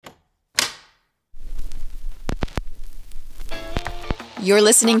You're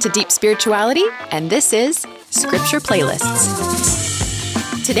listening to Deep Spirituality, and this is Scripture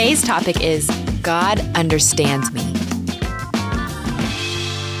Playlists. Today's topic is God Understands Me.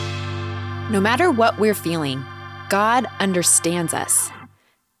 No matter what we're feeling, God understands us.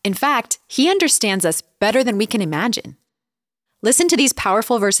 In fact, He understands us better than we can imagine. Listen to these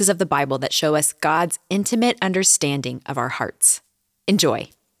powerful verses of the Bible that show us God's intimate understanding of our hearts. Enjoy.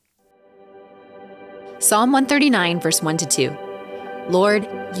 Psalm 139, verse 1-2. Lord,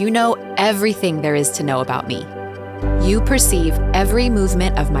 you know everything there is to know about me. You perceive every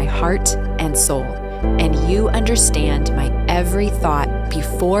movement of my heart and soul, and you understand my every thought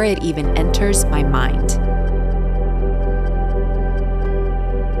before it even enters my mind.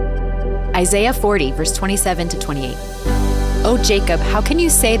 Isaiah 40, verse 27-28. O Jacob, how can you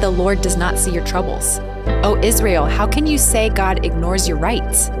say the Lord does not see your troubles? O Israel, how can you say God ignores your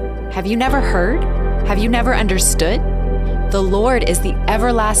rights? Have you never heard? Have you never understood? The Lord is the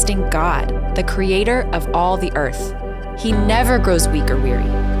everlasting God, the creator of all the earth. He never grows weak or weary.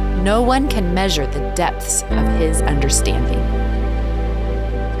 No one can measure the depths of His understanding.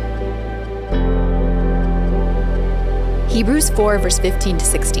 Hebrews 4, verse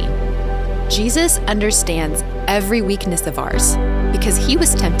 15-16. Jesus understands every weakness of ours because He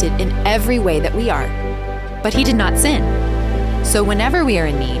was tempted in every way that we are, but He did not sin. So whenever we are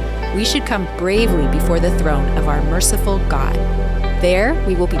in need, we should come bravely before the throne of our merciful God. There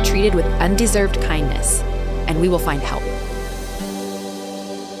we will be treated with undeserved kindness, and we will find help.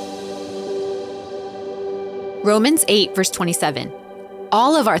 Romans 8, verse 27.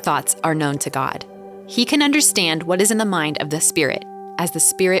 All of our thoughts are known to God. He can understand what is in the mind of the Spirit, as the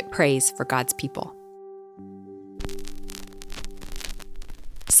Spirit prays for God's people.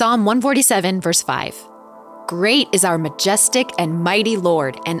 Psalm 147, verse 5. Great is our majestic and mighty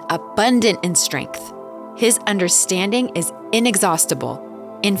Lord, and abundant in strength. His understanding is inexhaustible,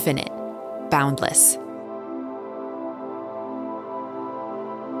 infinite, boundless.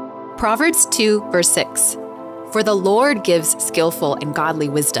 Proverbs 2, verse 6. For the Lord gives skillful and godly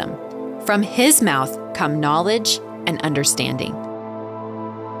wisdom. From His mouth come knowledge and understanding.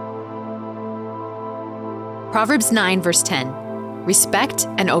 Proverbs 9, verse 10. Respect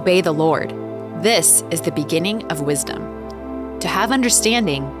and obey the Lord. This is the beginning of wisdom. To have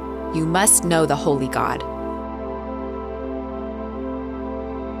understanding, you must know the Holy God.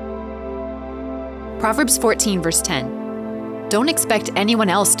 Proverbs 14, verse 10. Don't expect anyone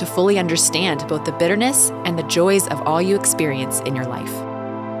else to fully understand both the bitterness and the joys of all you experience in your life.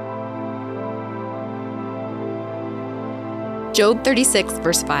 Job 36,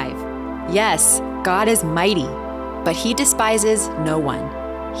 verse 5. Yes, God is mighty, but He despises no one.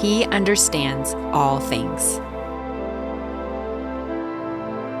 He understands all things.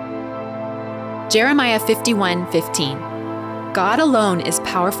 Jeremiah 51:15. God alone is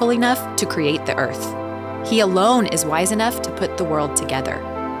powerful enough to create the earth. He alone is wise enough to put the world together.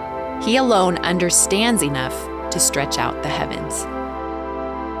 He alone understands enough to stretch out the heavens.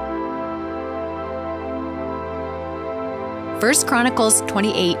 1 Chronicles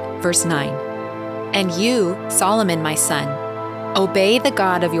 28, verse 9. And you, Solomon, my son, obey the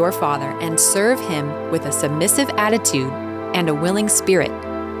God of your father and serve Him with a submissive attitude and a willing spirit,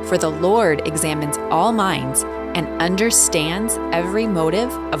 for the Lord examines all minds and understands every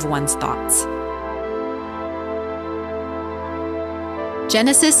motive of one's thoughts.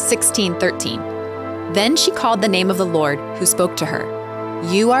 Genesis 16:13. Then she called the name of the Lord who spoke to her.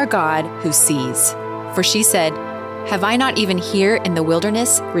 You are God who sees. For she said, have I not even here in the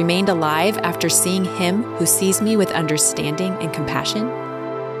wilderness remained alive after seeing Him who sees me with understanding and compassion?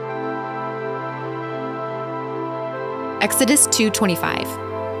 Exodus 2:25.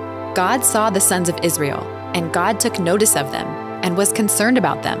 God saw the sons of Israel, and God took notice of them and was concerned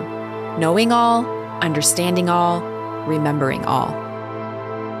about them, knowing all, understanding all, remembering all.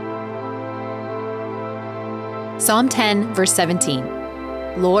 Psalm 10, verse 17.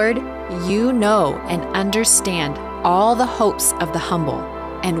 Lord, you know and understand all the hopes of the humble,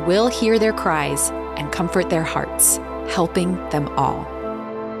 and will hear their cries and comfort their hearts, helping them all.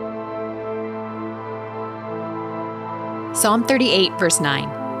 Psalm 38, verse 9.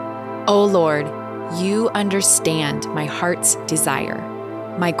 O Lord, you understand my heart's desire.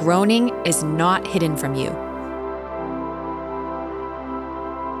 My groaning is not hidden from you.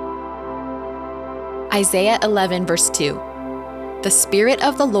 Isaiah 11, verse 2. The Spirit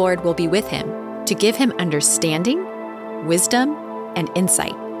of the Lord will be with him to give him understanding, wisdom, and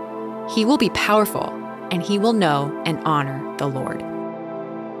insight. He will be powerful, and he will know and honor the Lord.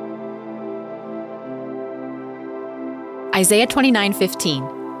 Isaiah 29:15.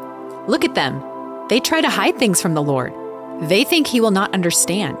 Look at them. They try to hide things from the Lord. They think he will not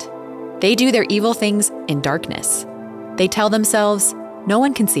understand. They do their evil things in darkness. They tell themselves, no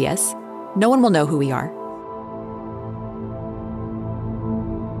one can see us. No one will know who we are.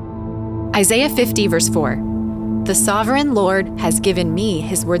 Isaiah 50, verse 4. The sovereign Lord has given me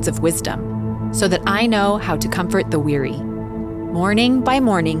his words of wisdom, so that I know how to comfort the weary. Morning by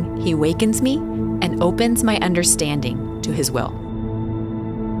morning, he wakens me and opens my understanding to his will.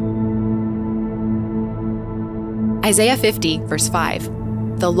 Isaiah 50, verse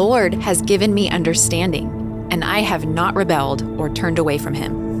 5. The Lord has given me understanding, and I have not rebelled or turned away from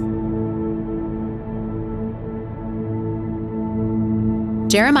him.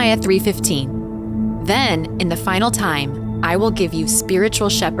 Jeremiah 3:15. Then, in the final time, I will give you spiritual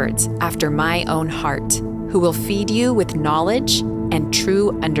shepherds after my own heart, who will feed you with knowledge and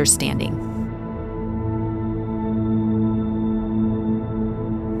true understanding.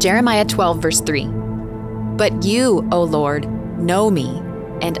 Jeremiah 12, verse 3. But you, O Lord, know me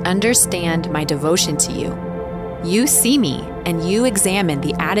and understand my devotion to you. You see me and you examine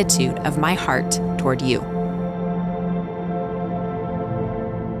the attitude of my heart toward you.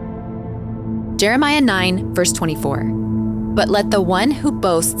 Jeremiah 9, verse 24. But let the one who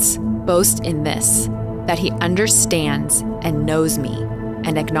boasts boast in this, that he understands and knows me,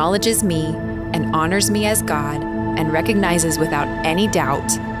 and acknowledges me, and honors me as God, and recognizes without any doubt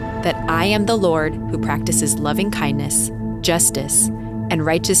that I am the Lord who practices loving kindness, justice, and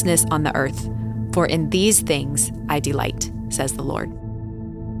righteousness on the earth. For in these things I delight, says the Lord.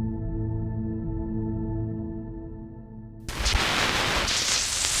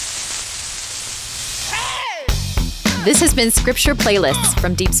 This has been Scripture Playlists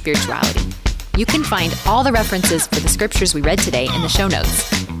from Deep Spirituality. You can find all the references for the scriptures we read today in the show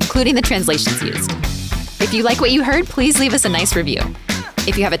notes, including the translations used. If you like what you heard, please leave us a nice review.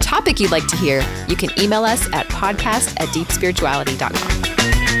 If you have a topic you'd like to hear, you can email us at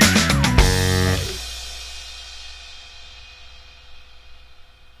podcast@deepspirituality.com.